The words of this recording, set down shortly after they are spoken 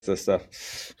this stuff.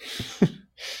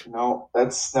 No,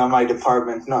 that's not my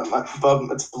department. Not my, above.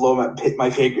 It's below my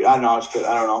pay grade. I know. I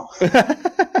don't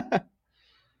know.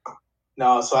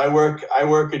 No, so I work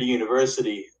at a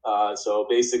university. So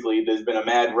basically, there's been a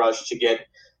mad rush to get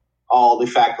all the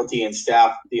faculty and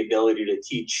staff the ability to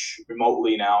teach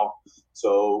remotely now.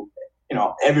 So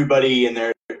everybody and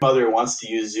their mother wants to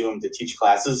use Zoom to teach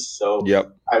classes. So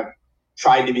Yep. I've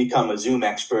tried to become a Zoom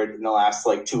expert in the last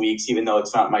 2 weeks, even though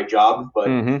it's not my job, but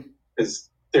because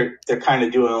they're kind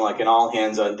of doing like an all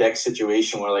hands on deck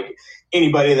situation where like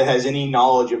anybody that has any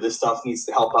knowledge of this stuff needs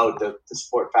to help out to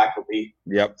support faculty.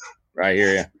 Yep. I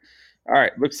hear you. All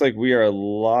right. Looks like we are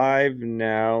live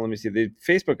now. Let me see. The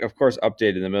Facebook, of course,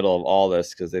 updated in the middle of all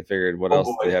this because they figured what else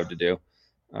they have to do.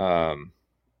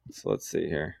 So let's see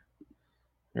here.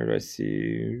 Where do I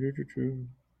see?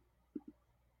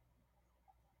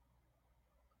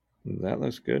 That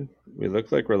looks good. We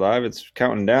look like we're live. It's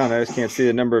counting down. I just can't see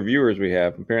the number of viewers we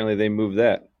have. Apparently they moved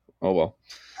that. Oh, well.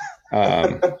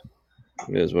 It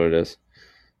is what it is.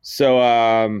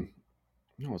 So,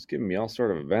 it's giving me all sort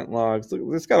of event logs. Look,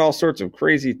 it's got all sorts of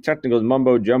crazy technical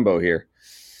mumbo jumbo here.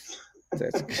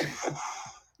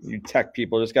 You tech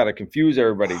people just got to confuse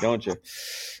everybody, don't you?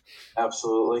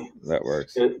 Absolutely. That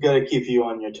works. Got to keep you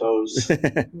on your toes.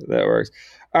 That works.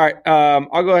 All right.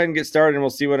 I'll go ahead and get started, and we'll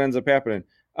see what ends up happening.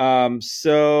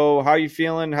 So how are you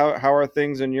feeling? How are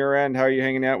things on your end? How are you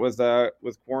hanging out with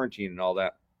quarantine and all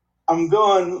that? I'm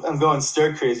going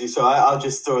stir crazy, so I'll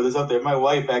just throw this up there. My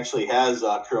wife actually has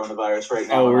coronavirus right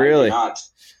now. Oh, really? I do not.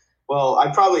 Well,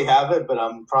 I probably have it, but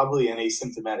I'm probably an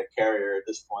asymptomatic carrier at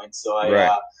this point. So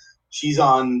she's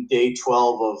on day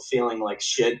 12 of feeling like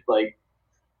shit, like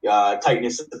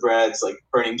tightness of the breasts, like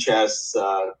burning chests,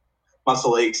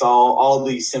 muscle aches, all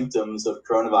these symptoms of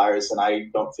coronavirus, and I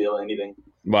don't feel anything.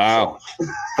 Wow, so.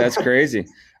 That's crazy.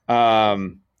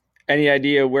 Any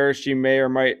idea where she may or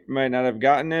might not have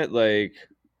gotten it? Like,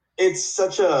 it's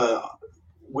such a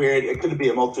weird. It could be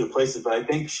a multitude of places, but I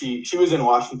think she was in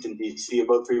Washington D.C.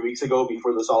 about 3 weeks ago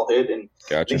before this all hit, and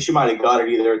gotcha. I think she might have got it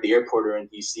either at the airport or in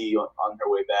D.C. on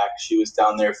her way back. She was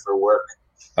down there for work.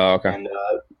 Oh, okay. And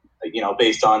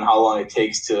based on how long it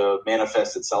takes to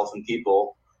manifest itself in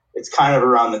people, it's kind of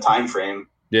around the time frame.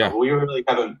 Yeah, we really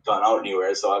haven't gone out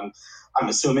anywhere, so I'm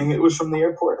assuming it was from the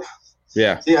airport.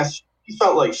 Yeah. So yeah, she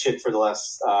felt like shit for the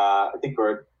last I think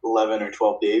we're 11 or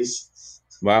 12 days.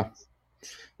 Wow,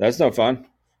 that's no fun.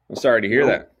 I'm sorry to hear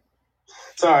that.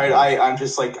 It's all right. I'm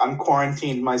just I'm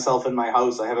quarantined myself in my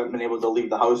house. I haven't been able to leave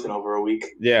the house in over a week.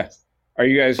 Yeah. Are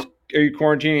you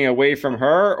quarantining away from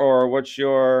her, or what's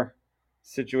your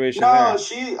situation there?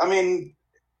 No,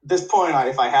 at this point,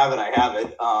 if I have it, I have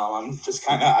it. I'm just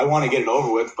I want to get it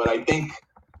over with, but I think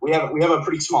we have a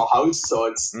pretty small house, so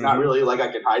it's not really like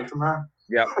I can hide from her.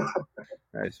 Yep.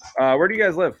 Nice. Where do you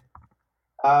guys live?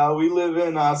 We live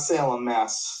in Salem,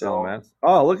 Mass. Salem, Mass.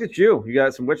 Oh, look at you! You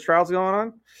got some witch trials going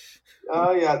on?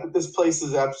 Oh yeah, this place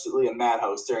is absolutely a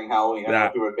madhouse during Halloween. I don't know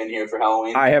if you've ever been here for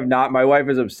Halloween. I have not. My wife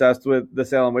is obsessed with the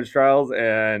Salem witch trials,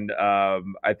 and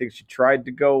I think she tried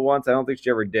to go once. I don't think she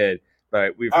ever did.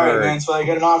 But we've heard. All right, man. So I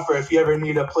got an offer. If you ever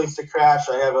need a place to crash,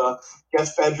 I have a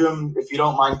guest bedroom. If you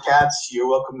don't mind cats, you're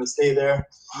welcome to stay there.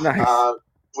 Nice.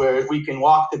 Where we can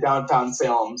walk to downtown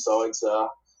Salem. So it's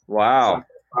wow.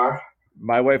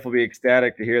 My wife will be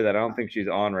ecstatic to hear that. I don't think she's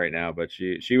on right now, but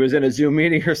she was in a Zoom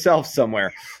meeting herself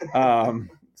somewhere.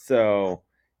 So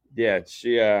yeah,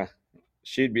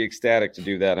 she'd be ecstatic to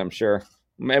do that, I'm sure.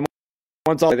 And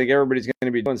once I think everybody's going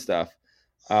to be doing stuff.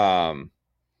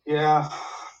 Yeah.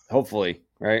 Hopefully,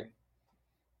 right?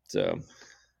 So,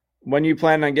 when you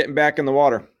plan on getting back in the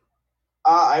water?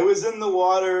 I was in the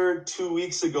water 2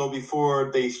 weeks ago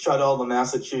before they shut all the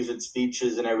Massachusetts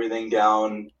beaches and everything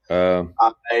down.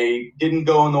 I didn't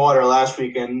go in the water last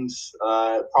weekend.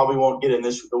 Probably won't get in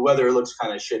this. The weather looks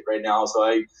kind of shit right now.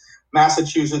 So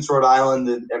Massachusetts, Rhode Island,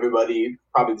 and everybody,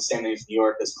 probably the same thing as New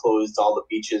York, has closed all the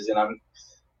beaches. And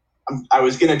I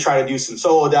was going to try to do some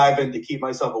solo diving to keep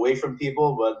myself away from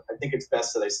people, but I think it's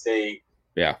best that I stay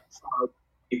from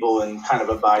people and kind of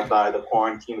abide by the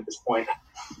quarantine at this point.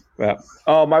 Yeah.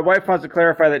 Oh, my wife wants to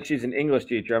clarify that she's an English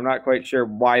teacher. I'm not quite sure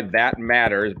why that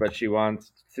matters, but she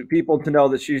wants people to know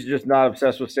that she's just not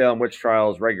obsessed with Salem witch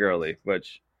trials regularly,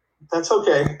 which... That's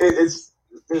okay. There's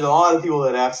a lot of people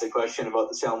that ask the question about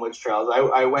the Salem witch trials.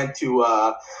 I went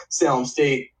to Salem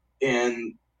State,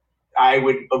 and I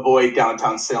would avoid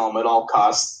downtown Salem at all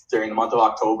costs during the month of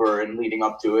October and leading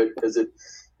up to it, because it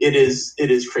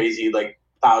is crazy, like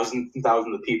thousands and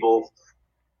thousands of people.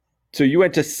 So you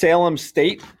went to Salem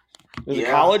State? There's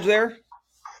a college there?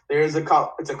 There's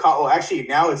well, actually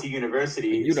now it's a university.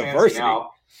 University.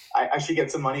 Now. I should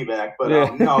get some money back. But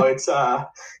Yeah. no, it's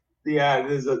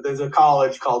there's a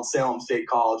college called Salem State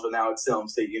College, but now it's Salem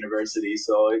State University.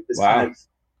 So it's kind of.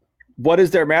 What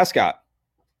is their mascot?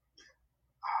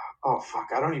 Oh fuck,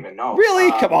 I don't even know.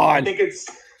 Really? Come on. I think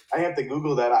I have to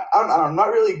Google that. I'm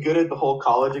not really good at the whole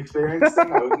college experience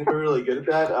thing. I was never really good at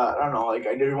that. I don't know. Like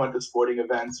I never went to sporting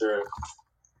events or.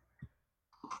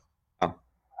 Oh.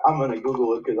 I'm gonna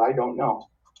Google it because I don't know.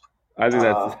 I think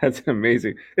that's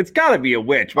amazing. It's got to be a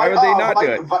witch. Why would they not do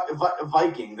it?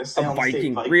 Viking, the Salem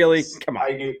State Vikings. Really? Come on.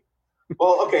 I knew.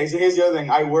 Well, okay. So here's the other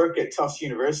thing. I work at Tufts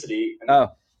University. And,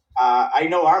 I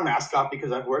know our mascot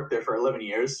because I've worked there for 11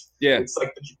 years. Yeah. It's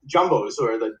like the Jumbos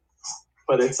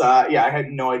but it's I had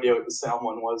no idea what the Salem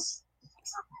one was.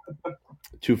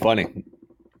 Too funny.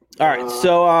 All right.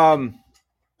 So,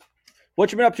 what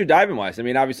you been up to diving wise? I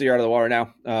mean, obviously you're out of the water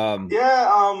now.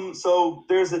 So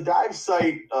there's a dive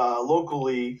site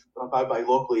locally. By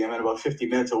locally, I meant about 50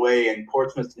 minutes away in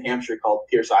Portsmouth, New Hampshire, called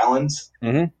Pierce Islands.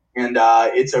 Mm-hmm. And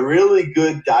it's a really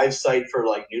good dive site for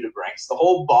like nudibranchs. The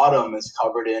whole bottom is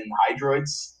covered in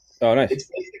hydroids. Oh, nice. It's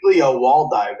basically a wall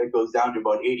dive that goes down to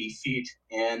about 80 feet.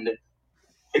 And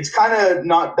it's kind of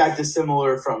not that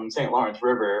dissimilar from St. Lawrence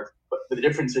River. But the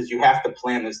difference is you have to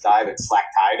plan this dive at slack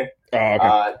tide. Oh,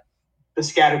 okay.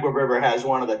 Piscataqua River has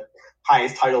one of the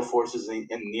highest tidal forces in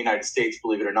the United States,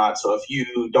 believe it or not. So if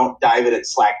you don't dive it at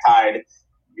slack tide,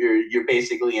 you're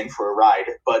basically in for a ride.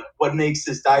 But what makes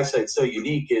this dive site so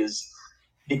unique is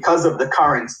because of the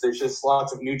currents, there's just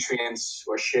lots of nutrients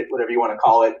or shit, whatever you want to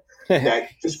call it, that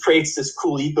just creates this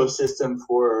cool ecosystem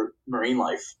for marine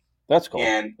life. That's cool.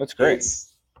 And that's great.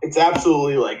 It's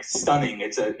absolutely like stunning.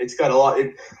 It's got a lot.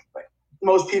 Like,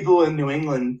 most people in New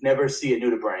England never see a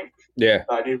nudibranch. Yeah.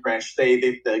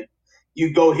 Nudibranch.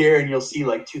 You go here and you'll see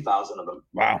like 2,000 of them.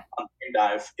 Wow. On the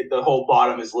dive. The whole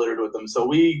bottom is littered with them.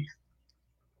 So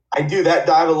I do that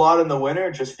dive a lot in the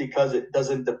winter just because it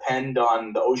doesn't depend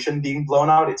on the ocean being blown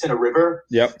out. It's in a river.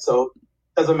 Yep. So it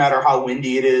doesn't matter how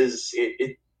windy it is.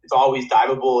 It's always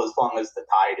diveable as long as the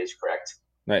tide is correct.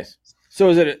 Nice. So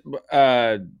is it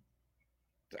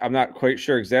I'm not quite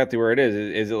sure exactly where it is.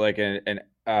 Is it like an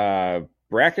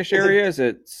brackish area? Is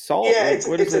it salt? Yeah,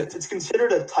 it's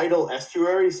considered a tidal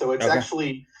estuary, so it's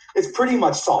actually it's pretty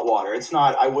much salt water. It's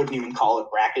not. I wouldn't even call it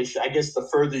brackish. I guess the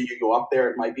further you go up there,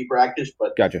 it might be brackish,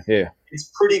 but gotcha. Yeah, it's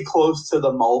pretty close to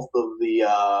the mouth of the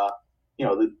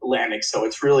the Atlantic, so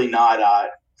it's really not.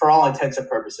 For all intents and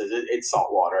purposes, it's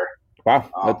salt water.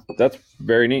 Wow, that's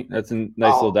very neat. That's a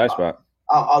nice little dive spot.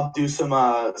 I'll do some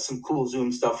cool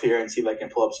Zoom stuff here and see if I can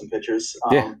pull up some pictures.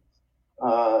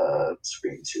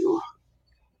 Screen 2.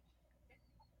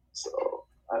 So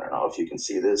I don't know if you can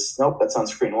see this. Nope, that's on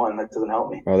screen 1. That doesn't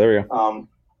help me. Oh, there we go.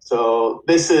 So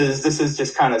this is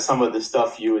just kind of some of the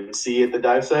stuff you would see at the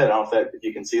dive site. I don't know if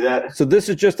you can see that. So this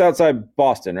is just outside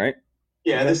Boston, right?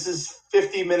 Yeah, this is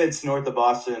 50 minutes north of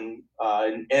Boston,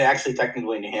 and actually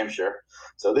technically New Hampshire.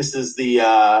 So this is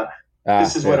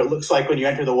what it looks like when you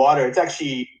enter the water. It's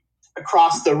actually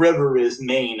across the river is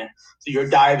Maine. So you're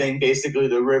diving basically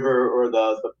the river or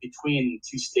the between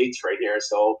two states right here.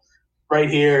 So right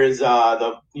here is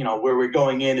where we're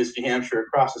going in is New Hampshire.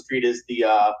 Across the street is the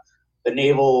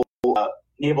naval what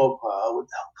the hell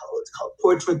it's called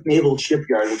Portsmouth Naval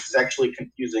Shipyard, which is actually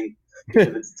confusing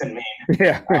because it's in Maine.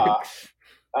 Yeah.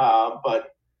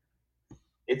 But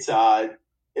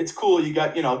it's cool. You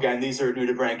got again, these are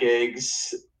nudibranch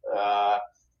eggs.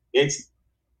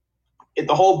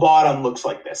 The whole bottom looks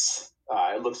like this.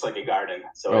 It looks like a garden.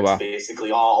 So it's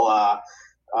basically all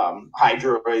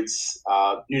hydroids.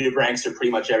 Nudibranchs are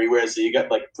pretty much everywhere. So you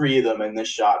got like 3 of them in this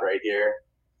shot right here.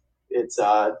 It's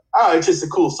just a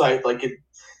cool site. Like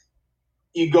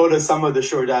you go to some of the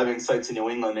shore diving sites in New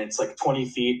England, and it's like 20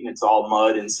 feet and it's all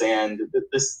mud and sand.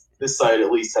 This site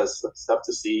at least has stuff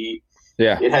to see.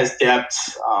 Yeah. It has depth.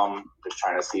 Just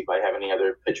trying to see if I have any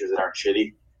other pictures that aren't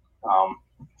shitty.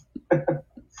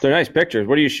 They're nice pictures.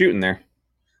 What are you shooting there?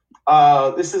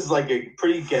 This is like a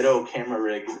pretty ghetto camera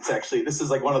rig. This is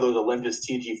like one of those Olympus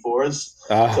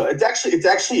TG4s. So it's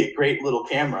actually a great little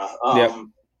camera.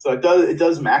 So it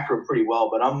does macro pretty well,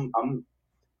 but I'm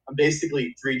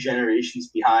basically 3 generations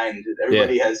behind.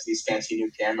 Everybody has these fancy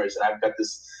new cameras, and I've got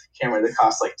this camera that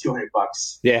costs like $200.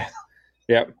 Yeah.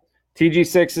 Yep.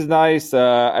 TG6 is nice.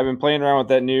 I've been playing around with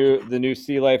the new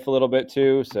Sea Life a little bit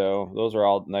too, so those are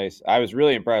all nice. I was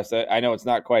really impressed. I know it's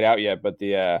not quite out yet, but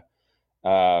the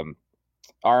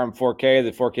RM4K,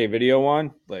 the 4K video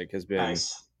one, has been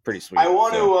pretty sweet. I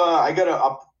want to. I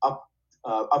gotta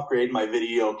upgrade my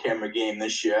video camera game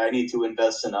this year. I need to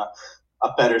invest in a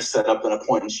better setup and a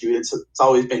point and shoot. It's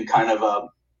always been kind of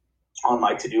on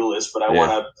my to-do list, but I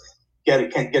want to get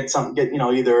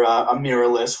either a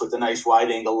mirrorless with a nice wide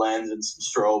angle lens and some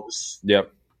strobes.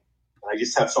 Yep. I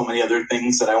just have so many other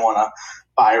things that I want to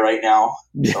buy right now.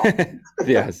 So.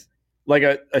 Yes. Like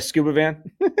a scuba van?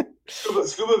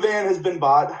 Scuba van has been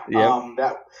bought.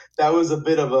 Yep. That was a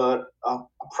bit of a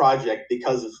project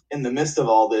because in the midst of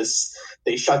all this,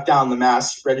 they shut down the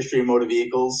Mass Registry of Motor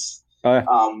Vehicles.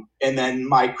 And then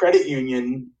my credit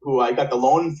union, who I got the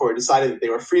loan for, decided that they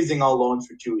were freezing all loans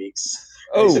for 2 weeks.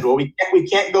 They said, well, we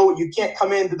can't go. You can't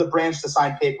come into the branch to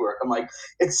sign paperwork. I'm like,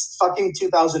 it's fucking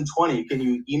 2020. Can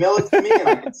you email it to me and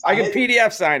I can sign I can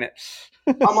PDF sign it.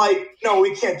 I'm like, no,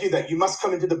 we can't do that. You must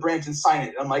come into the branch and sign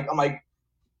it. I'm like,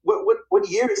 what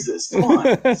year is this? Come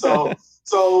on.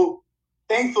 So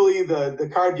thankfully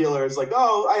the car dealer is like,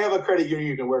 oh, I have a credit union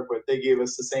you can work with. They gave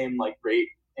us the same rate,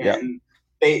 and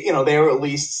they were at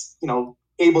least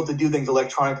able to do things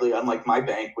electronically, unlike my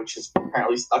bank, which is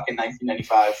apparently stuck in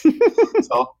 1995.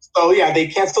 so yeah, they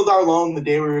canceled our loan the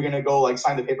day we were going to go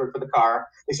sign the paper for the car.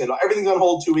 They said, everything's on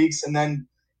hold 2 weeks, and then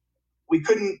we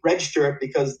couldn't register it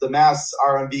because the Mass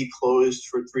RMV closed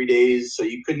for 3 days, so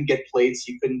you couldn't get plates,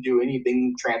 you couldn't do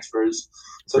anything, transfers.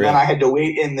 So Then I had to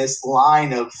wait in this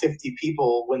line of 50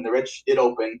 people when the registry did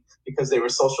open because they were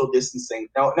social distancing.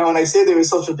 Now when I say they were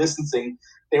social distancing,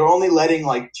 they were only letting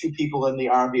 2 people in the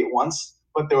RMV at once,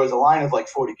 but there was a line of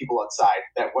 40 people outside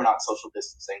that were not social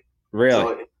distancing. Really?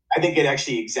 So I think it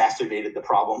actually exacerbated the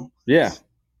problem. Yeah.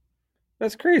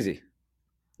 That's crazy.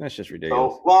 That's just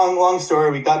ridiculous. So long story.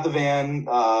 We got the van,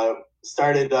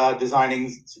 started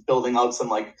designing, building out some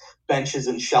benches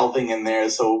and shelving in there,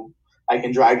 so I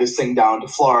can drive this thing down to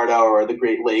Florida or the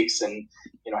Great Lakes, and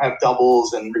have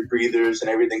doubles and rebreathers and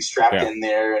everything strapped in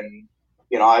there. And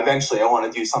eventually I want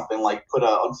to do something like put an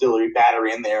auxiliary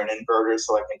battery in there, an inverter,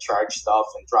 so I can charge stuff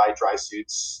and dry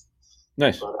suits.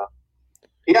 Nice. But,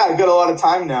 yeah, I've got a lot of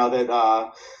time now that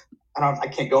I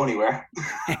can't go anywhere.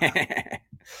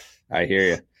 I hear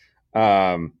you.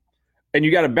 And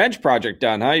you got a bench project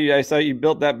done, huh? I saw you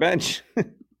built that bench.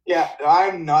 Yeah,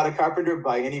 I'm not a carpenter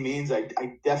by any means. I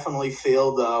definitely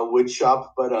failed wood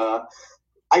shop, but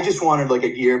I just wanted a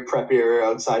gear prep area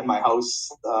outside my house,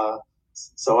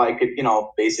 so I could,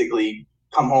 basically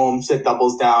come home, sit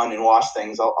doubles down, and wash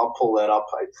things. I'll pull that up.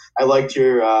 I liked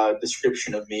your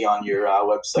description of me on your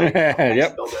website.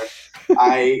 Yep. Builder.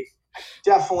 I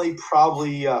definitely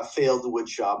probably failed the wood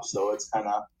shop, so it's kind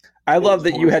of. I love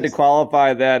that you had to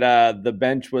qualify that the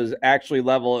bench was actually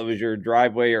level. It was your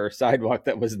driveway or sidewalk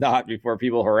that was not before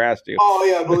people harassed you. Oh,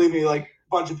 yeah, believe me, a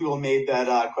bunch of people made that,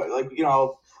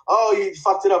 oh, you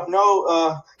fucked it up. No,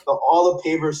 all the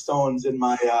paver stones in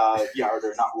my yard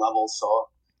are not level, so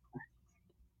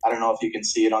I don't know if you can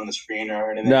see it on the screen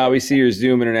or anything. No, we see your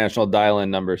Zoom International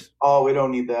dial-in numbers. Oh, we don't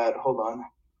need that. Hold on.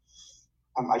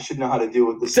 I should know how to deal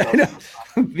with this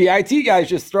stuff. The IT guy's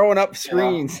just throwing up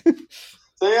screens. Yeah.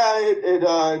 So yeah,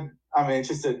 it's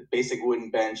just a basic wooden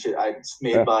bench. It's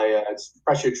made by it's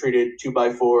pressure treated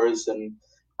 2x4s, and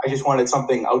I just wanted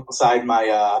something outside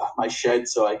my shed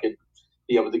so I could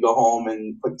be able to go home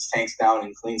and put tanks down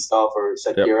and clean stuff or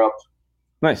set gear up.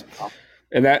 Nice.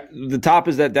 And the top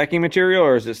is that decking material,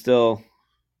 or is it still?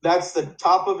 That's the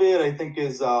top of it. I think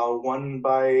is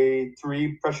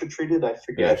 1x3 pressure treated. I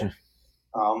forget. Gotcha.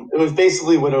 It was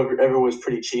basically whatever was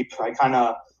pretty cheap.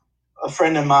 A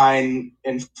friend of mine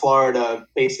in Florida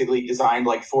basically designed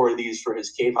 4 of these for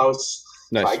his cave house.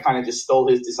 Nice. So I kind of just stole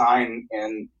his design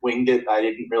and winged it. I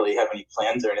didn't really have any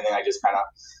plans or anything. I just kind of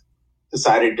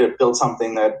decided to build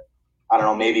something that, I don't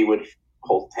know, maybe would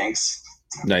hold tanks.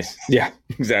 Nice. Yeah,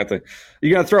 exactly.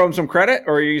 You going to throw him some credit,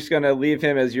 or are you just going to leave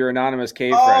him as your anonymous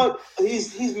cave friend?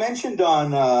 He's mentioned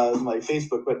on my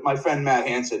Facebook, but my friend Matt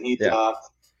Hansen, he's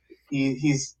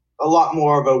a lot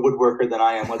more of a woodworker than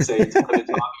I am. Let's say it's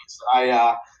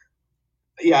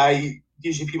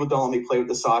usually people don't let me play with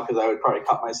the saw because I would probably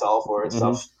cut myself or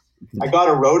stuff. I got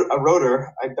a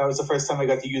rotor. That was the first time I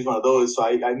got to use one of those. So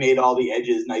I made all the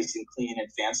edges nice and clean and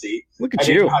fancy. Look at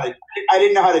you. I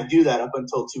didn't know how to do that up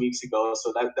until 2 weeks ago.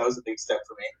 So that was a big step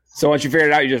for me. So once you figured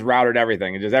it out, you just routed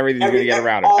everything. And just everything's going to get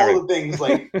routed. All everything. The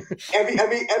things,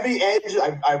 every edge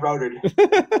I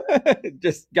routed.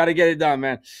 Just got to get it done,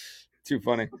 man. Too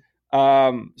funny.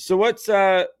 So what's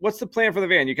the plan for the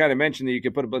van? You kind of mentioned that you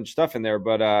could put a bunch of stuff in there,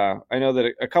 but I know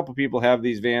that a couple people have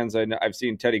these vans. I've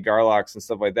seen Teddy Garlocks and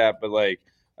stuff like that, but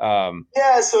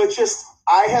so it's just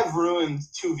I have ruined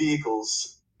 2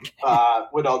 vehicles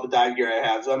with all the dive gear I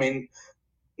have. So I mean,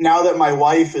 now that my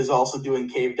wife is also doing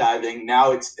cave diving,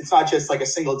 now it's not just a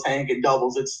single tank and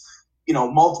doubles. It's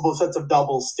multiple sets of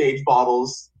doubles, stage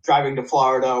bottles, driving to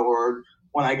Florida, or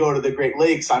when I go to the Great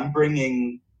Lakes, I'm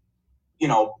bringing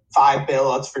 5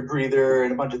 bailouts for breather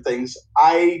and a bunch of things.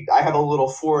 I have a little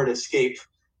Ford Escape.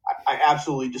 I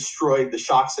absolutely destroyed the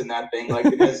shocks in that thing. Like,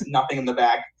 it has nothing in the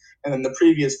back. And then the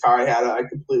previous car I had, I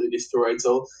completely destroyed.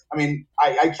 So, I mean,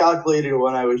 I calculated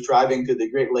when I was driving to the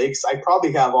Great Lakes, I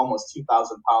probably have almost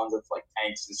 2,000 pounds of like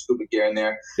tanks and scuba gear in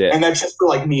there. Yeah. And that's just for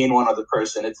like me and one other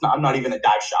person. I'm not even a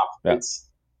dive shop. Yeah.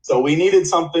 So we needed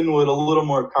something with a little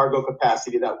more cargo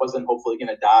capacity that wasn't hopefully going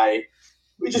to die.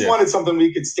 We just wanted something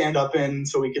we could stand up in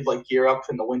so we could like gear up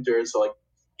in the winter. So like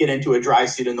get into a dry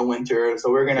suit in the winter.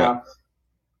 So we're going to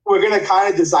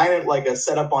kind of design it like a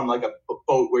setup on like a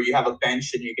boat where you have a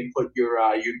bench and you can put your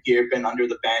gear bin under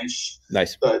the bench.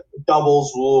 Nice. The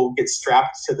doubles will get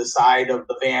strapped to the side of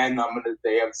the van.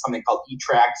 They have something called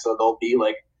E-Track. So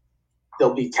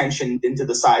they'll be tensioned into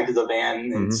the side of the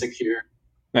van and secure.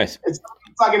 Nice. It's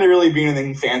not going to really be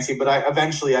anything fancy, but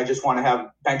eventually I just want to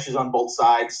have benches on both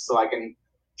sides so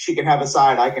she can have a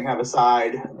side, I can have a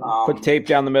side. Put tape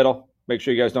down the middle. Make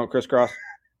sure you guys don't crisscross.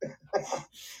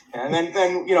 And then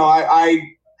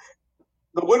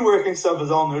the woodworking stuff is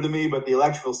all new to me, but the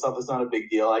electrical stuff is not a big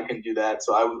deal. I can do that.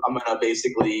 So I'm going to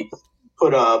basically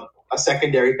put a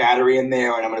secondary battery in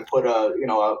there, and I'm going to put a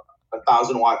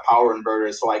 1,000-watt power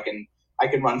inverter so I can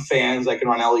run fans, I can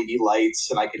run LED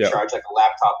lights, and I can charge like a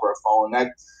laptop or a phone.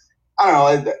 That, I don't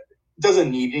know, it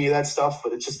doesn't need any of that stuff,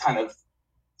 but it's just kind of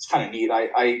neat.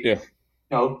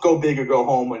 Go big or go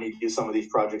home when you do some of these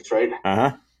projects, right?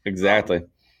 Exactly.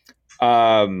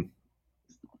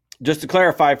 Just to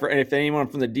clarify, if anyone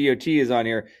from the DOT is on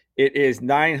here, it is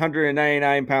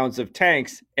 999 pounds of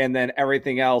tanks, and then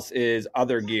everything else is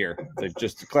other gear. So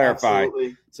just to clarify,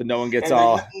 so no one gets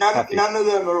none of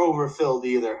them are overfilled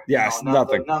either. Yes,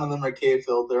 nothing. None of them are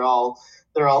K-filled. They're all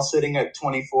sitting at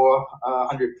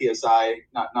 2,400 psi,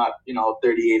 not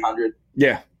 3,800.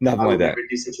 Yeah, nothing like that.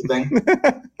 Do such a thing.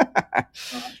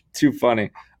 Too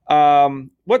funny.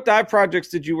 What dive projects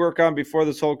did you work on before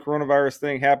this whole coronavirus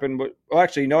thing happened? Well,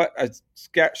 actually, you know what? I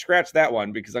scratch that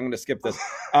one because I'm going to skip this.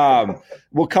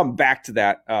 We'll come back to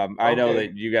that. I know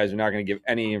that you guys are not going to give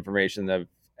any information of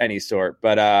any sort,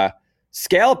 but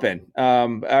scalping.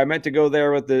 I meant to go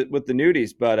there with the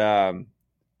nudies, but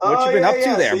what you been up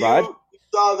to there, bud? You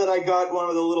saw that I got one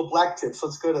of the little black tips.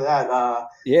 Let's go to that.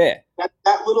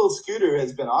 That little scooter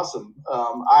has been awesome.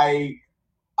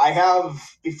 I have,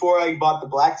 before I bought the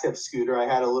black tip scooter, I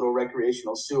had a little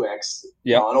recreational Suex,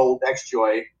 an old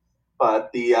X-Joy,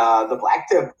 but the black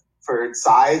tip for its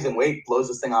size and weight blows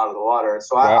this thing out of the water.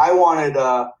 So I wanted,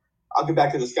 I'll get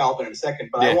back to the scalloping in a second,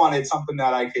 but I wanted something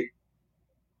that I could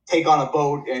take on a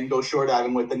boat and go shore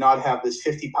diving with and not have this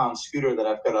 50-pound scooter that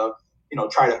I've got to,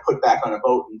 try to put back on a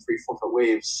boat in 3-4 foot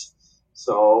waves.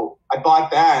 So I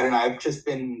bought that, and I've just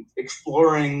been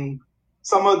exploring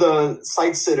some of the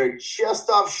sites that are just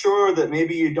offshore that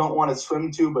maybe you don't want to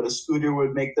swim to, but a scooter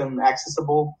would make them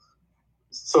accessible.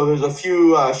 So there's a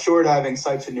few shore diving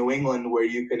sites in New England where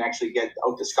you can actually get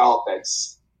out to scallop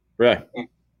beds. Right.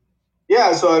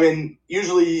 Yeah, so I mean,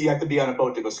 usually you have to be on a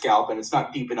boat to go scallop, and it's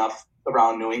not deep enough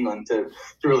around New England to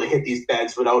really hit these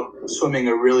beds without swimming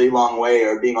a really long way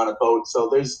or being on a boat. So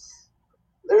there's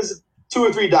 2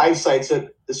 or 3 dive sites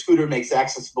that the scooter makes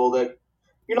accessible that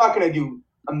you're not going to do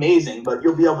amazing, but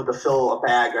you'll be able to fill a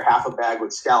bag or half a bag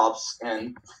with scallops, and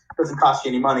it doesn't cost you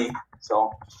any money.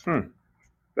 So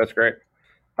that's great.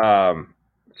 So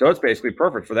it's basically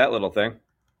perfect for that little thing.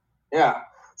 Yeah.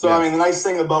 So I mean, the nice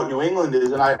thing about New England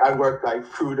is, and I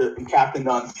crewed and captained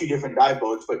on 2 different dive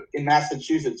boats, but in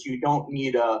Massachusetts you don't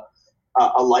need a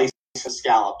license to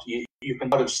scallop. You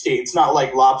can out of state. It's not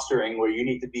like lobstering where you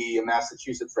need to be a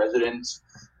Massachusetts resident,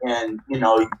 and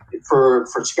for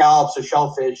scallops or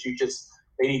shellfish,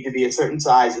 they need to be a certain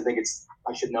size.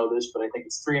 I should know this, but I think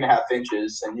it's 3.5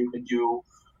 inches, and you can do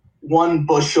 1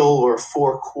 bushel or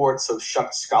 4 quarts of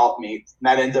shucked scallop meat. And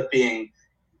that ends up being,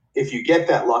 if you get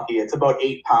that lucky, it's about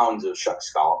 8 pounds of shucked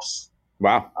scallops.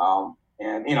 Wow.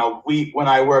 And when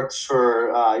I worked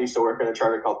I used to work at a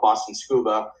charter called Boston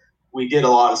Scuba. We did a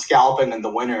lot of scalloping in the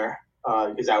winter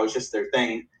because that was just their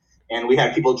thing. And we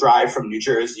had people drive from New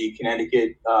Jersey,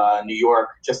 Connecticut, New York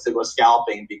just to go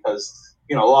scalloping because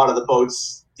a lot of the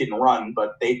boats didn't run,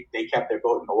 but they kept their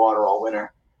boat in the water all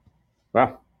winter.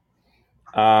 Wow.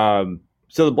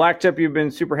 So the black tip you've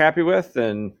been super happy with,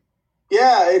 and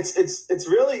yeah, it's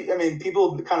really, I mean,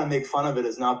 people kind of make fun of it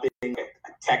as not being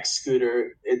a tech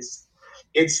scooter. It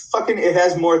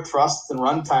has more thrust and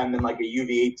runtime than like a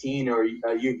UV18 or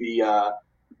a UV.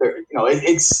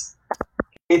 It's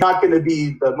not going to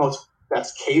be the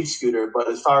best cave scooter, but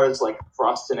as far as like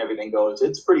thrust and everything goes,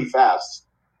 it's pretty fast.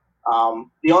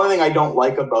 The only thing I don't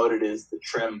like about it is the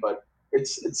trim, but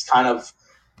it's kind of,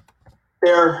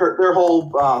 their whole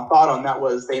thought on that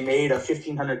was they made a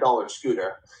 $1,500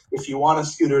 scooter. If you want a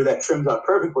scooter that trims out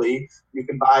perfectly, you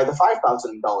can buy the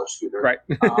 $5,000 scooter. Right.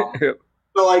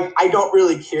 So like, I don't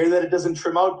really care that it doesn't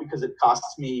trim out because it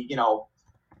costs me, it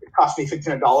cost me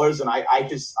 $1,500, and I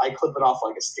clip it off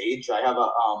like a stage. I have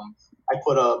I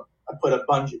put a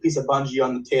piece of bungee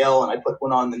on the tail, and I put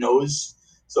one on the nose.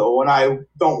 So when I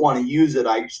don't want to use it,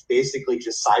 I basically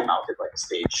just side mount it like a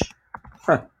stage.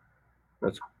 Huh.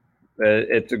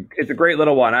 It's a great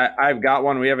little one. I've got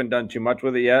one. We haven't done too much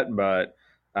with it yet, but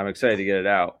I'm excited to get it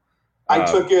out. I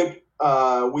took it.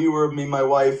 Me, my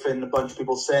wife, and a bunch of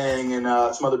people sang, and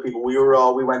some other people. We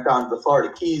went down to the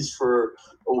Florida Keys for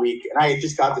a week, and I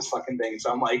just got this fucking thing.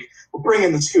 So I'm like, we're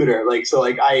bringing the scooter.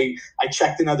 I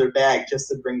checked another bag just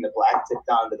to bring the black tip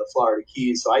down to the Florida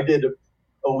Keys. So I did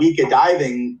a week of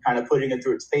diving, kind of putting it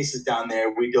through its paces down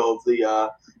there. We dove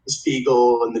the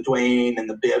Spiegel and the Dwayne and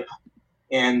the Bib,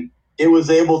 and it was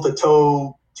able to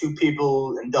tow 2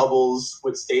 people in doubles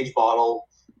with stage bottle.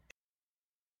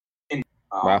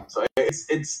 Wow. So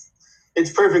it's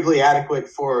perfectly adequate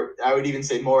for, I would even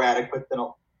say more adequate than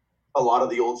a lot of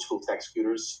the old school tech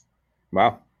scooters.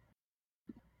 Wow.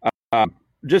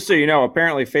 Just so you know,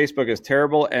 apparently Facebook is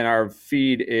terrible and our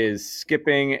feed is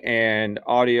skipping and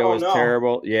audio is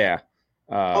terrible. Yeah.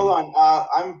 Hold on.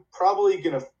 I'm probably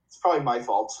it's probably my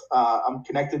fault. I'm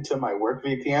connected to my work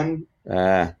VPN.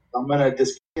 I'm going to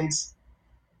disconnect.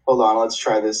 Hold on. Let's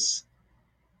try this.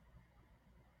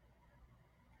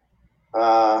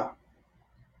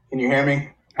 Can you hear me?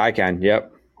 I can.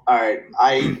 Yep. All right.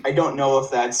 I don't know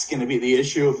if that's going to be the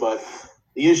issue, but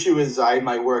the issue is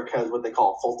my work has what they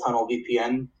call full tunnel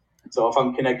VPN. So if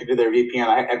I'm connected to their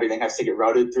VPN, everything has to get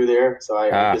routed through there. So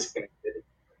I disconnected.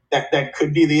 That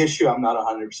could be the issue. I'm not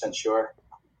 100% sure.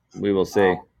 We will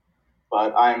see.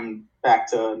 But I'm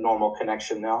back to normal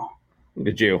connection now. Look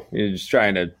at you. You're just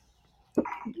trying to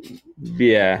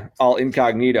be all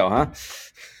incognito, huh?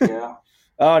 Yeah.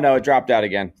 Oh, no, it dropped out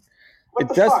again.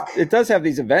 Fuck? It does have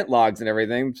these event logs and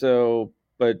everything,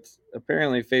 but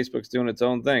apparently Facebook's doing its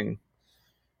own thing.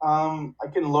 I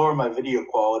can lower my video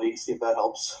quality, see if that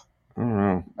helps. I don't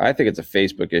know. I think it's a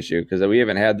Facebook issue because we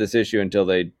haven't had this issue until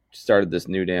they started this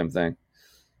new damn thing.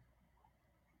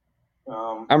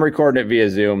 I'm recording it via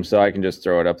Zoom, so I can just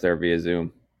throw it up there via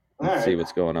Zoom and see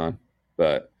what's going on.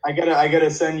 But I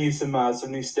gotta send you some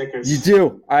new stickers. You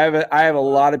do. I have a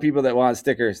lot of people that want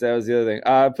stickers. That was the other thing.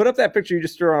 Put up that picture you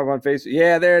just threw up on Facebook.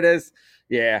 Yeah, there it is.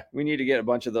 Yeah, we need to get a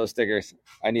bunch of those stickers.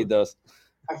 I need those.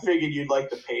 I figured you'd like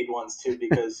the paid ones too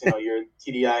because you're a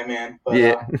TDI man. But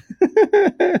yeah.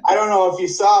 I don't know if you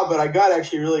saw, but I got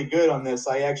actually really good on this.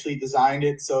 I actually designed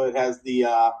it so it has the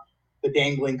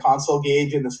dangling console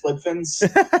gauge and the split fins. So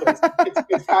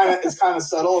it's kind of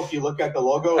subtle if you look at the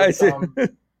logo.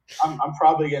 I'm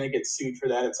probably going to get sued for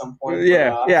that at some point.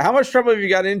 Yeah. Yeah. How much trouble have you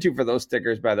got into for those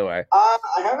stickers, by the way? I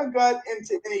haven't got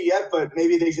into any yet, but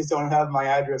maybe they just don't have my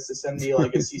address to send me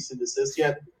like a cease and desist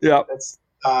yet. Yeah. That's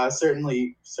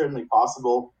certainly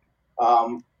possible.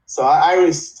 So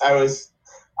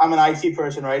I'm an IT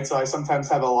person, right? So I sometimes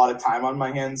have a lot of time on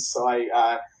my hands. So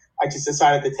I just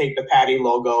decided to take the Patty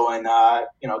logo and,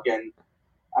 again,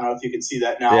 I don't know if you can see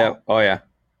that now. Yeah. Oh yeah.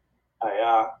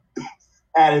 I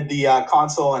added the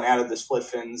console and added the split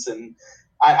fins, and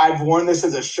I've worn this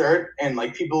as a shirt, and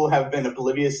like people have been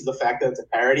oblivious to the fact that it's a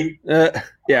parody.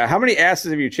 Yeah. How many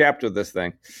asses have you chapped with this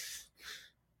thing?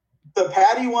 The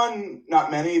Patty one,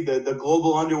 not many. The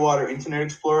Global Underwater Internet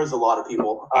Explorer is a lot of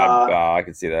people. I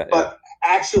can see that. But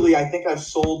actually, I think I've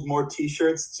sold more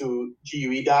T-shirts to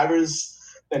GUE divers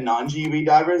than non-GUE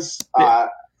divers. Yeah.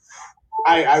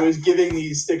 I was giving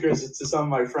these stickers to some of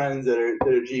my friends that are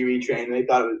GUE trained. And they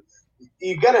thought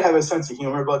you got to have a sense of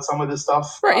humor about some of this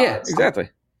stuff. Right? Yeah, exactly.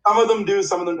 Some of them do.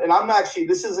 Some of them, and I'm actually.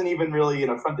 This isn't even really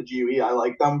front of GUE. I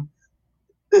like them.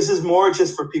 This is more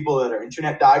just for people that are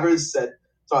internet divers.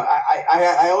 So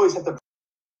I always have to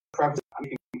preface I'm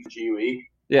making for GUE.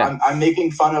 Yeah. I'm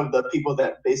making fun of the people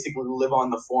that basically live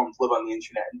on the forums, live on the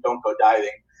internet, and don't go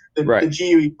diving. The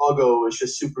GUE logo was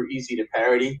just super easy to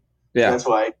parody. Yeah. So that's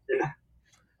why I did.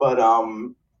 But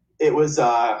it was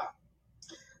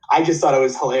I just thought it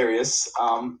was hilarious.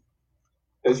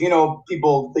 Because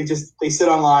people they sit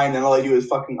online and all they do is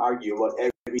fucking argue about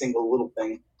every single little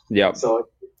thing. Yeah. So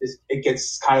it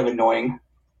gets kind of annoying.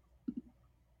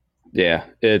 Yeah,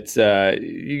 it's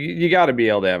you got to be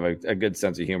able to have a good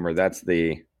sense of humor. That's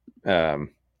my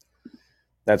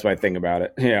thing about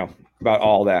it. About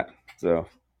all that. So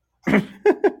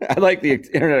I like the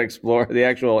Internet Explorer, the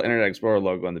actual Internet Explorer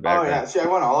logo in the background. Oh yeah, see, I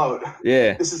went all out.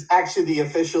 Yeah. This is actually the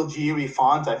official GUE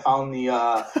font. I found the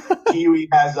GUE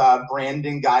has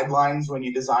branding guidelines when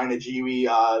you design a GUE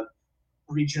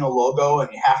regional logo, and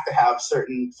you have to have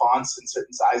certain fonts and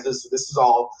certain sizes. So this is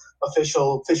all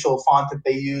official font that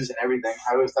they use and everything.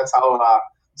 That's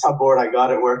how bored I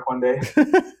got at work one day.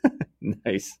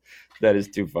 Nice. That is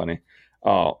too funny.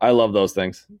 Oh, I love those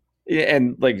things. Yeah,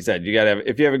 and like you said, you gotta have,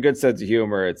 if you have a good sense of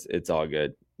humor, it's all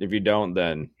good. If you don't,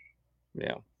 then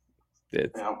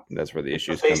that's where the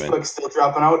issues come in. Facebook's still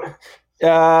dropping out.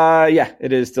 Yeah,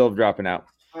 it is still dropping out.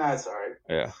 That's all right.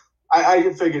 Yeah.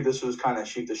 I figured this was kind of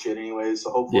shoot the shit anyway,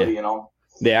 so hopefully,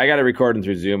 Yeah, I got to record them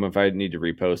through Zoom. If I need to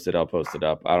repost it, I'll post it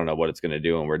up. I don't know what it's going to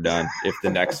do when we're done, if the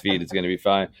next feed is going to be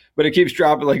fine. But it keeps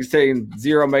dropping, like saying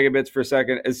 0 megabits per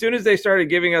second. As soon as they started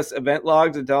giving us event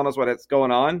logs and telling us what's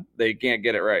going on, they can't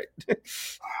get it right.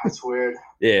 That's weird.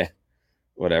 Yeah,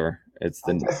 whatever. I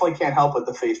definitely can't help with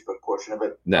the Facebook portion of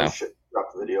it. No. I should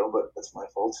drop the video, but that's my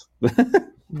fault.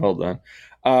 Hold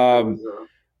on.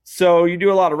 So you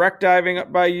do a lot of wreck diving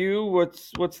up by you.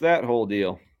 What's that whole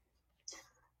deal?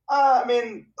 I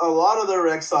mean, a lot of the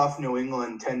wrecks off New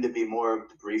England tend to be more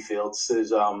debris fields.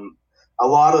 There's a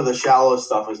lot of the shallow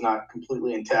stuff is not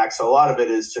completely intact, so a lot of it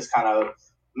is just kind of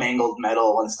mangled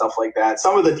metal and stuff like that.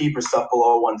 Some of the deeper stuff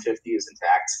below 150 is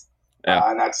intact,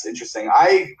 and that's interesting.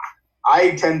 I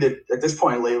tend to, at this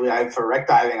point lately, for wreck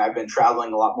diving, I've been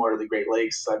traveling a lot more to the Great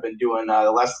Lakes. I've been doing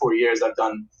the last 4 years. I've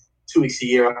done 2 weeks a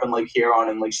year up in Lake Huron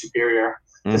and Lake Superior,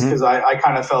 just because I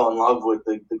kind of fell in love with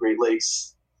the Great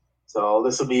Lakes. So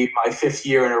this will be my 5th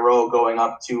year in a row going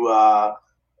up to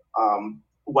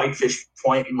Whitefish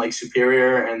Point in Lake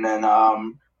Superior, and then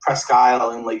Presque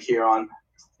Isle in Lake Huron.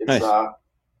 New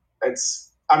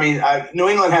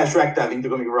England has wreck diving.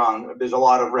 Don't get me wrong. There's a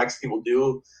lot of wrecks people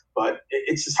do, but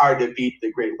it's just hard to beat the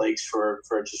Great Lakes for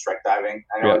just wreck diving.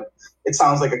 I know it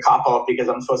sounds like a cop-out because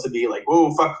I'm supposed to be like,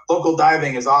 whoa, fuck, local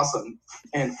diving is awesome.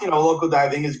 And, local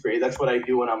diving is great. That's what I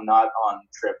do when I'm not on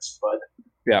trips. But,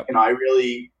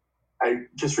 I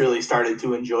just really started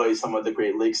to enjoy some of the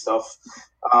Great Lakes stuff.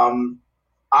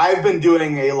 I've been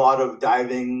doing a lot of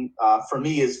diving. For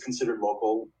me, is considered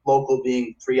local. Local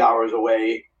being 3 hours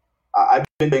away. I've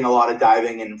been doing a lot of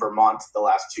diving in Vermont the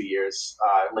last 2 years,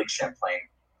 Lake Champlain.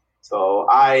 So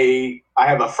I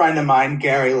have a friend of mine,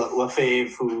 Gary Lefebvre,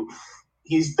 who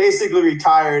he's basically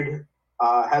retired,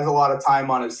 has a lot of time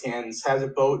on his hands, has a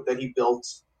boat that he built,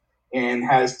 and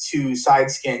has 2 side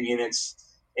scan units,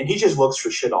 and he just looks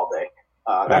for shit all day.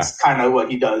 That's kind of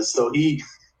what he does. So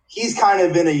he's kind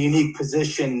of in a unique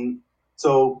position.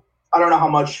 So I don't know how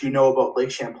much you know about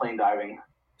Lake Champlain diving.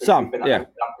 Some, yeah.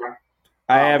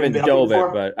 I haven't dove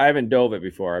it, but I haven't dove it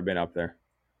before. I've been up there.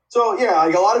 So yeah,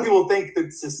 like a lot of people think that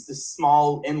it's just this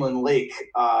small inland lake.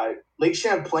 Lake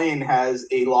Champlain has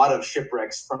a lot of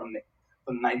shipwrecks from the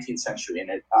 19th century in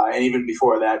it, and even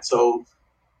before that. So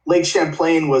Lake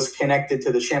Champlain was connected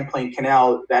to the Champlain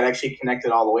Canal that actually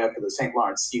connected all the way up to the St.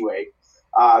 Lawrence Seaway.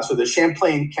 So the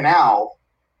Champlain Canal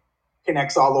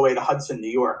connects all the way to Hudson, New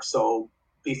York. So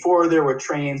before there were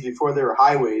trains, before there were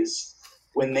highways,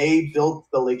 when they built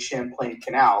the Lake Champlain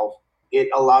Canal, it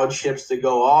allowed ships to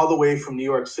go all the way from New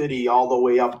York City all the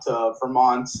way up to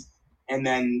Vermont. And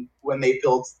then when they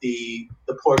built the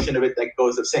portion of it that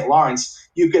goes to St. Lawrence,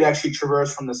 you could actually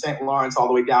traverse from the St. Lawrence all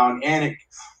the way down. And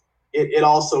it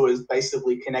also is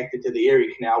basically connected to the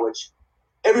Erie Canal, which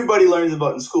everybody learns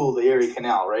about in school, the Erie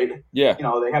Canal, right? Yeah.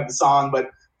 They have the song, but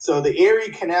so the Erie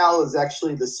Canal is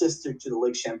actually the sister to the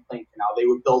Lake Champlain Canal. They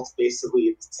were built basically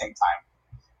at the same time.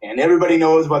 And everybody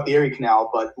knows about the Erie Canal,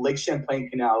 but Lake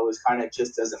Champlain Canal was kind of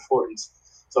just as important.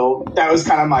 So that was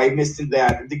kind of my missed in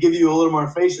that. To give you a little more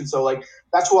information, so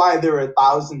that's why there are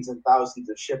thousands and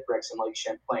thousands of shipwrecks in Lake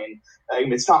Champlain.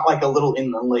 It's not like a little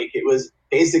inland lake. It was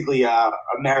basically a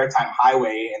maritime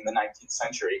highway in the 19th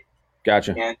century.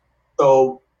 Gotcha. And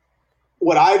so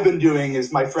what I've been doing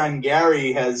is my friend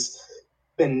Gary has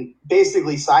been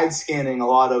basically side scanning a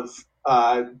lot of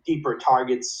deeper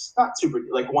targets, not super,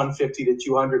 like 150 to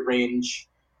 200 range.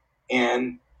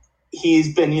 And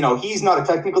he's been, he's not a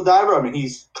technical diver. I mean,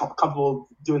 he's comfortable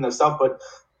doing that stuff. But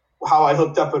how I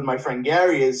hooked up with my friend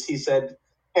Gary is he said,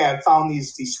 hey, I found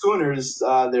these schooners.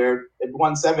 They're at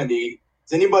 170.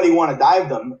 Does anybody want to dive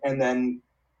them? And then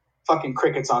fucking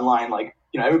crickets online.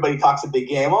 Everybody talks a big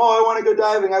game. Oh, I want to go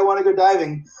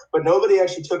diving. But nobody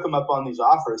actually took him up on these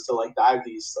offers to dive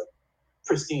these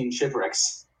pristine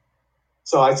shipwrecks.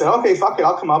 So I said, okay, fuck it,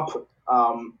 I'll come up.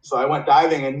 So I went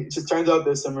diving, and it just turns out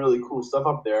there's some really cool stuff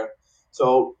up there.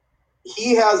 So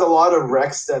he has a lot of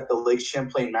wrecks that the Lake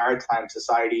Champlain Maritime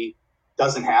Society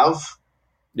doesn't have.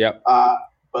 Yep.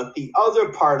 But the other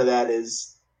part of that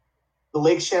is the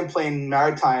Lake Champlain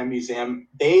Maritime Museum,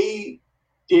 they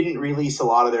didn't release a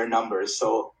lot of their numbers.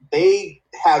 So they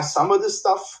have some of this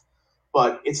stuff,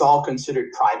 but it's all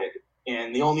considered private.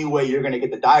 And the only way you're going to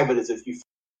get to dive it is if you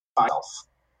find yourself.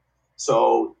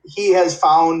 So he has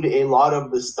found a lot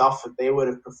of the stuff that they would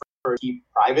have preferred to keep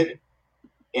private.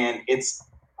 And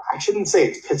I shouldn't say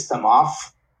it's pissed them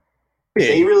off. Yeah.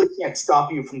 They really can't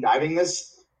stop you from diving this.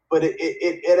 But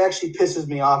it actually pisses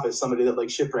me off as somebody that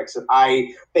likes shipwrecks.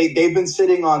 They've been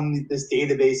sitting on this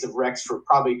database of wrecks for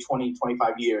probably 20,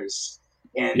 25 years.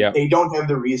 And they don't have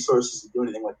the resources to do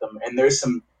anything with them. And there's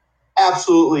some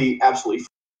absolutely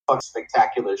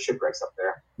spectacular shipwrecks up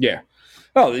there. Yeah.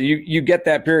 Well, you get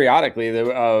that periodically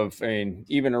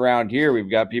even around here, we've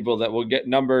got people that will get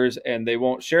numbers and they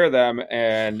won't share them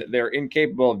and they're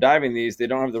incapable of diving these. They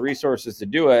don't have the resources to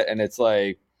do it. And it's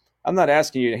like, I'm not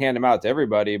asking you to hand them out to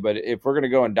everybody, but if we're going to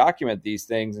go and document these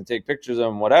things and take pictures of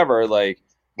them, whatever, like,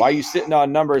 why are you sitting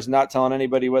on numbers, not telling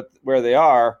anybody where they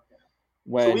are?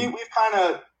 So we've kind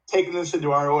of taken this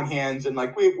into our own hands, and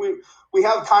like we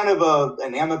have kind of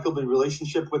an amicable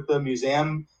relationship with the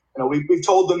museum. You know, we've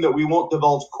told them that we won't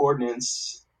divulge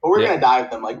coordinates, but we're going to dive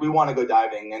them. Like, we want to go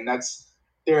diving, and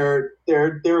they're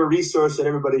a resource that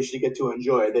everybody should get to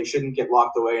enjoy. They shouldn't get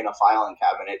locked away in a filing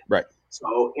cabinet. Right.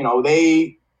 So, you know,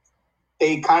 they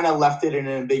kind of left it in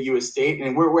an ambiguous state,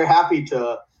 and we're happy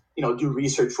to, you know, do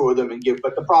research for them and give.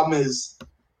 But the problem is,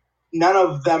 none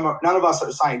of us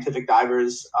are scientific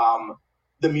divers.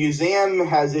 The museum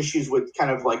has issues with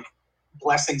kind of like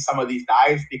blessing some of these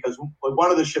dives because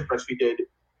one of the shipwrecks we did,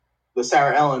 the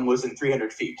Sarah Ellen, was in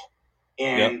 300 feet,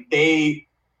 and they're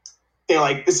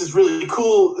like, this is really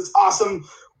cool, it's awesome.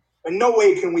 In no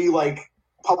way can we like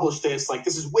publish this. Like,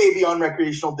 this is way beyond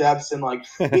recreational depths, and like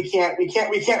we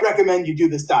can't recommend you do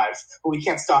this dive, but we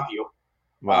can't stop you.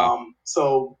 Wow.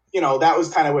 So, you know, that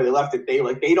was kind of where they left it. They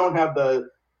don't have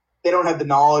the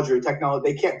knowledge or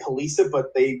technology. They can't police it,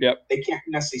 but they can't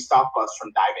necessarily stop us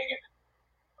from diving it.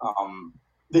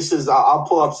 This is I'll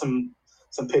pull up some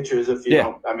pictures if you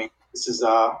don't. I mean, this is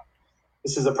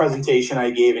a presentation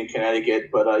I gave in Connecticut,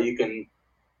 but you can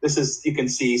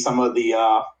see some of the.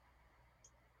 I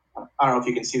don't know if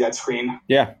you can see that screen.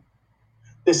 Yeah.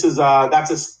 This is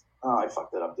that's a. Oh, I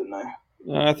fucked it up, didn't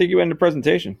I? I think you went into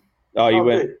presentation. Oh, you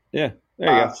went. Great. Yeah.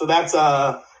 There you go. So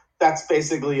that's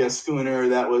basically a schooner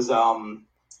that was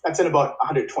that's in about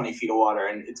 120 feet of water,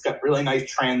 and it's got really nice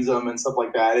transom and stuff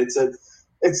like that. It's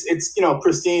you know,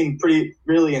 pristine,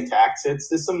 really intact.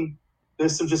 There's some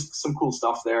cool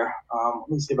stuff there. Let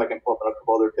me see if I can pull up a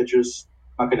couple other pictures.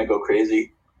 I'm not going to go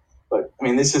crazy, but I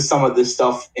mean, this is some of this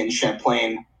stuff in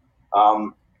Champlain.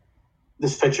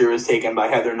 This picture was taken by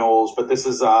Heather Knowles, but this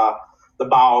is the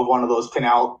bow of one of those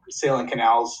sailing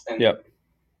canals, and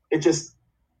it just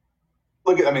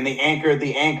look at. I mean, the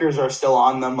anchors are still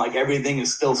on them. Like, everything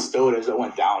is still stowed as it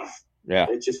went down. Yeah,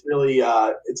 it's just really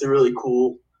it's a really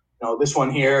cool. You know, this one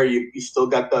here, you still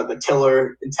got the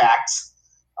tiller intact.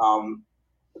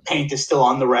 The paint is still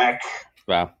on the wreck.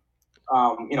 Wow.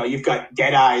 You know, you've got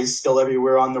dead eyes still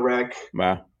everywhere on the wreck.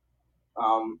 Wow.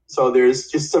 So there's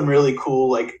just some really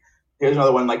cool, like, here's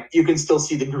another one. Like, you can still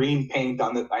see the green paint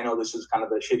on the. I know this is kind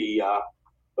of a shitty,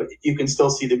 but you can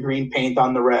still see the green paint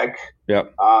on the wreck.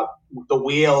 Yep. The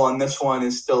wheel on this one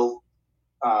is still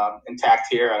intact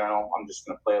here. I don't know. I'm just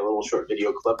going to play a little short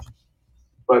video clip.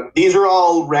 But these are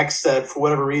all wrecks that, for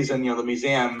whatever reason, you know, the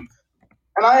museum,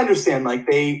 and I understand, like,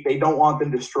 they don't want them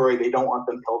destroyed, they don't want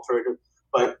them pilfered,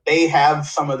 but they have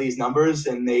some of these numbers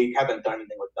and they haven't done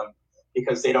anything with them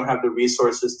because they don't have the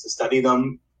resources to study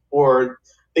them, or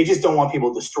they just don't want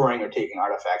people destroying or taking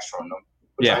artifacts from them,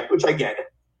 which I get.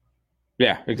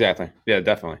 Yeah, exactly. Yeah,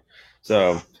 definitely.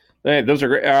 So, hey, those are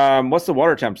great. What's the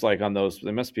water temps like on those?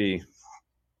 They must be.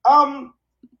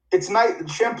 It's nice.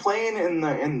 Champlain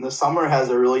in the summer has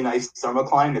a really nice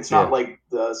thermocline. It's not like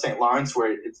the St. Lawrence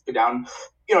where it's down.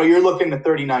 You know, you're looking at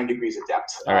 39 degrees of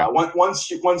depth. Right.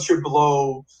 Once you're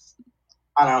below,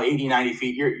 I don't know, 80, 90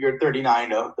 feet, you're 39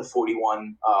 to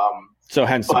 41. So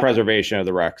hence the preservation of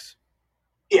the wrecks.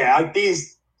 Yeah, like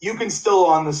these, you can still,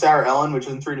 on the Sarah Ellen, which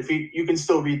is in 3 feet, you can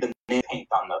still read the name paint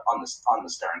on the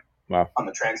stern. Wow. On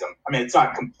the transom. I mean, it's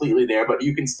not completely there, but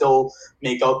you can still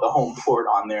make out the home port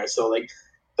on there. So, like,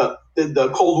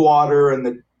 the cold water and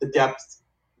the depth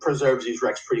preserves these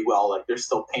wrecks pretty well. Like, there's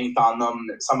still paint on them.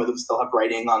 Some of them still have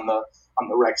writing on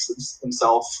the wrecks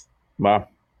themselves. Wow.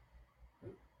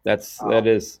 That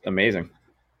is amazing.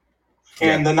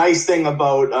 And the nice thing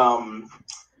about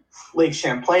Lake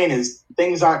Champlain is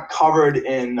things aren't covered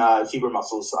in zebra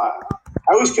mussels.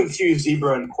 I always confuse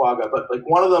zebra and quagga, but like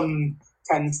one of them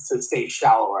tends to stay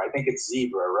shallower. I think it's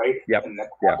zebra, right? Yep. And the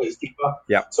quagga is deeper.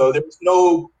 Yep. So there's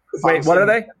no. Wait, what are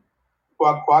they?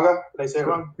 Quagga? Did I say it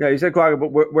wrong? Yeah, you said quagga,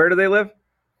 but where do they live?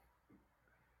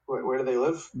 Where do they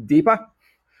live? Deepa?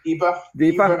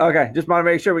 Deepa. Okay, just want to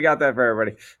make sure we got that for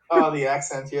everybody. Oh, the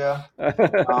accent, yeah.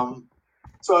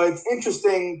 So it's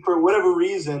interesting, for whatever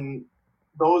reason,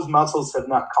 those mussels have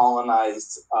not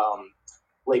colonized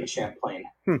Lake Champlain.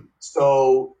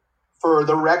 So for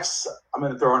the wrecks, I'm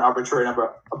going to throw an arbitrary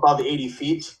number, above 80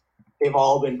 feet, they've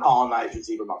all been colonized with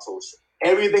zebra mussels.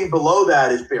 Everything below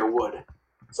that is bare wood.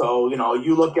 So,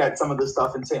 you look at some of the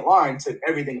stuff in St. Lawrence and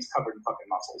everything's covered in fucking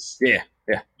mussels. Yeah.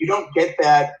 You don't get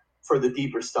that for the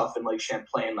deeper stuff in Lake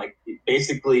Champlain. Like,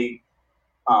 basically,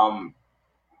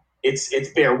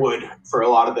 it's bare wood for a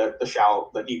lot of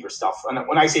the deeper stuff. And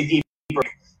when I say deeper,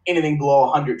 anything below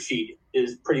 100 feet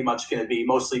is pretty much going to be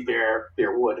mostly bare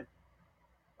wood.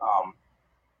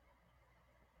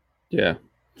 Yeah,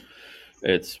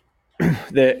 it's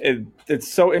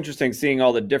so interesting seeing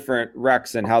all the different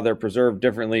wrecks and how they're preserved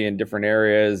differently in different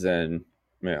areas. And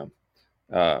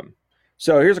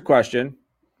so here's a question.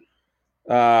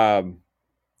 I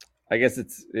guess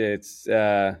it's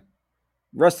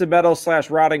rusted metal /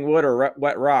 rotting wood or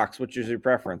wet rocks. Which is your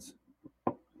preference?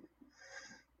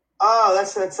 Oh,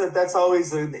 that's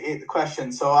always the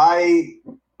question. So I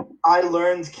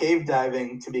learned cave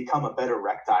diving to become a better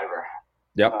wreck diver.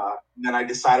 Yep. Then I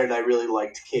decided I really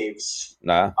liked caves.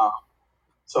 Nah.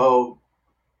 So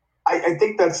I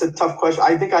think that's a tough question.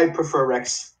 I think I prefer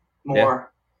wrecks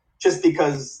more, just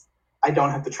because I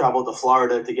don't have to travel to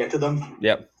Florida to get to them.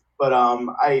 Yep. But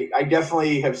I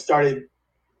definitely have started in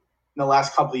the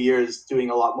last couple of years doing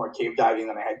a lot more cave diving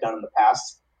than I had done in the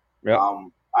past. Yep.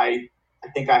 I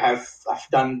think I've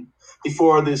done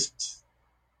before this.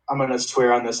 I'm going to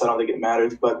swear on this. I don't think it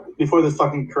matters. But before the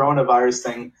fucking coronavirus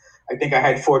thing, I think I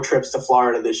had 4 trips to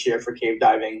Florida this year for cave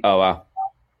diving. Oh, wow.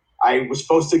 I was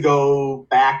supposed to go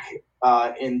back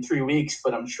in 3 weeks,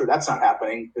 but I'm sure that's not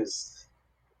happening because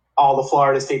all the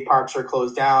Florida state parks are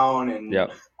closed down and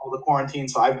all the quarantine.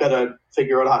 So I've got to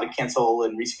figure out how to cancel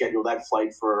and reschedule that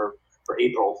flight for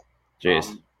April.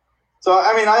 Jeez. So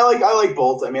I mean, I like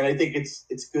both. I mean, I think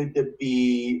it's good to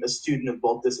be a student of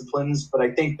both disciplines, but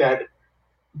I think that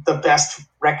the best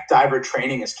wreck diver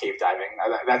training is cave diving.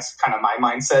 That's kind of my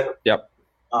mindset. Yep.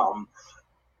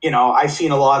 I've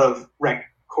seen a lot of wreck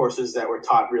courses that were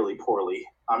taught really poorly.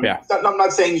 I'm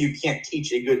not saying you can't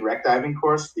teach a good wreck diving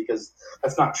course, because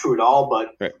that's not true at all,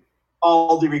 but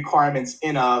all the requirements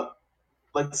in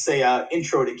let's say a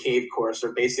intro to cave course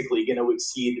are basically going to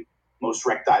exceed most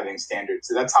wreck diving standards.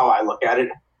 So that's how I look at it.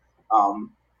 And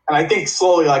I think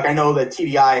slowly, like, I know that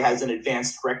TDI has an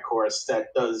advanced wreck course that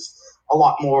does a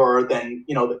lot more than,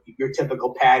 your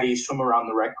typical PADI swim around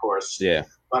the wreck course. Yeah.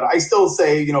 But I still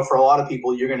say, for a lot of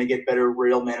people, you're going to get better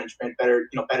rail management, better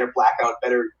blackout,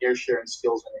 better air sharing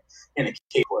skills in a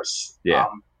cave course. Yeah.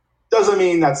 Doesn't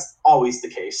mean that's always the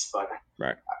case, but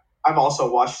right. I've also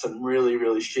watched some really,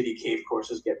 really shitty cave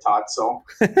courses get taught. So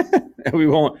we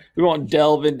won't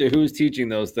delve into who's teaching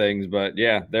those things, but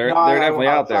yeah, they're definitely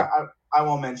out there. I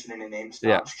won't mention any names.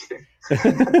 No, I'm just kidding.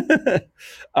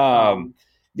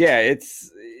 Yeah,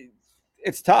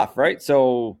 it's tough, right?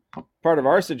 So part of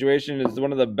our situation is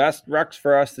one of the best wrecks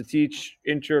for us to teach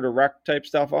intro to wreck type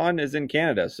stuff on is in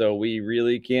Canada. So we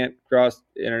really can't cross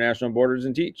international borders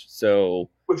and teach. So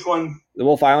which one? The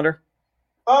Wolf Islander.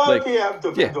 Oh, okay, yeah, I've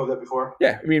done that before.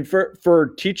 Yeah, I mean,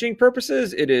 for teaching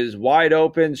purposes, it is wide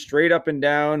open, straight up and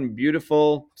down,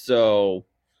 beautiful. So,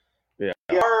 yeah.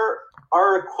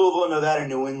 Our equivalent of that in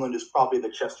New England is probably the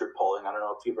Chester Poling. I don't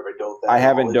know if you've ever dove that. I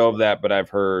haven't dove that, but I've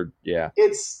heard, yeah.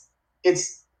 It's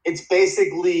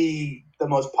basically the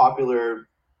most popular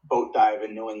boat dive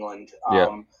in New England.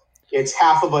 It's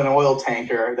half of an oil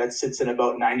tanker that sits in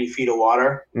about 90 feet of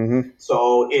water. Mm-hmm.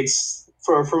 So it's,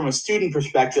 from a student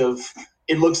perspective,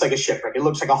 it looks like a shipwreck. It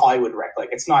looks like a Hollywood wreck. Like,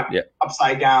 it's not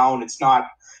upside down. It's not,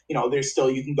 there's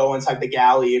still, you can go inside the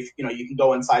galley. If, you can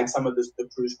go inside some of the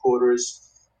crew's quarters.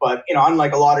 But,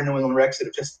 unlike a lot of New England wrecks that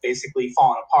have just basically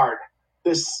fallen apart,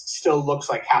 this still looks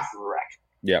like half of a wreck.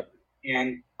 Yep.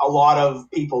 And a lot of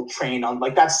people train on,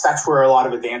 like, that's where a lot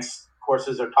of advanced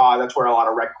courses are taught. That's where a lot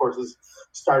of wreck courses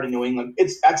start in New England.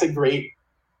 It's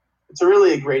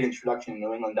really a great introduction to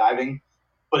New England diving,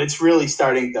 but it's really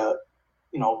starting to,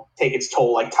 take its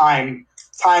toll. Like, time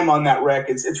on that wreck,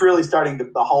 it's really starting to,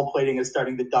 the hull plating is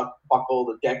starting to buckle,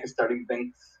 the deck is starting to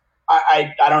thing.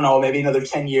 I don't know, maybe another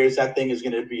 10 years, that thing is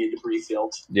going to be a debris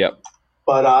field. Yep.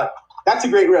 But that's a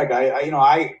great wreck.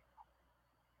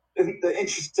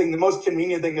 The most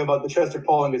convenient thing about the Chester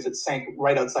Poling is it sank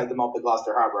right outside the mouth of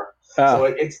Gloucester Harbor. So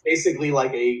it's basically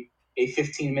like a a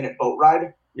 15-minute boat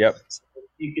ride. Yep. So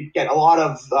you could get a lot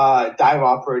of dive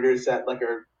operators that like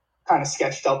are kind of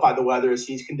sketched out by the weather,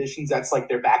 seas conditions. That's like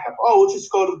their backup. Oh, we'll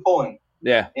just go to the polling.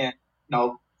 Yeah. And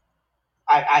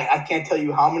I can't tell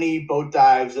you how many boat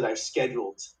dives that I've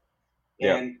scheduled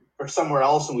and or somewhere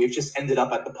else, and we've just ended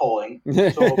up at the polling.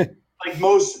 So like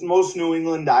most New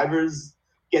England divers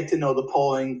get to know the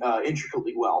polling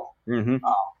intricately well. Mm-hmm.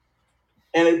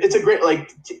 And it's a great, like,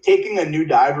 taking a new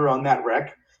diver on that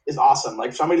wreck is awesome.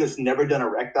 Like, somebody that's never done a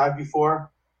wreck dive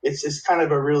before, it's just kind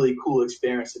of a really cool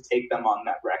experience to take them on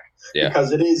that wreck. Yeah.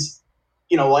 Because it is,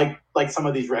 like some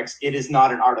of these wrecks, it is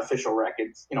not an artificial wreck.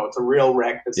 It's, it's a real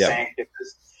wreck that sank.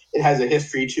 It has a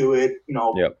history to it,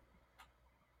 Yep.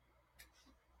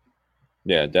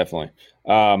 Yeah, definitely.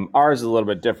 Ours is a little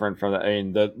bit different from that. I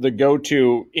mean, the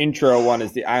go-to intro one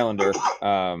is the Islander.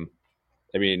 I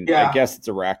guess it's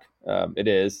a wreck. It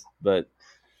is, but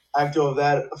I've dove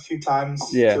that a few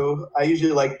times too. I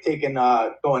usually like going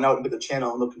out into the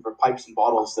channel and looking for pipes and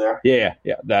bottles there. Yeah.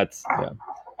 And that's gonna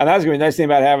be the nice thing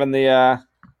about having the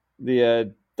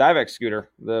Divex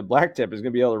scooter. The black tip is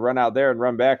gonna be able to run out there and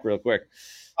run back real quick.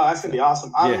 Oh, that's gonna be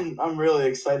awesome. I'm really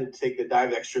excited to take the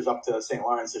dive extras up to St.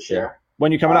 Lawrence this year.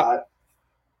 When you coming up?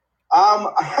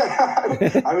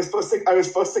 I was supposed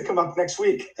to come up next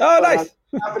week. Oh, nice.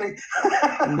 Happening.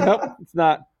 Nope, it's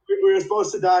not. We were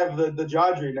supposed to dive the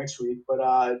Jodrey next week, but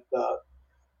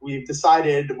we've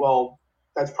decided, well,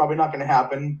 that's probably not going to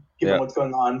happen given what's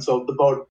going on. So the boat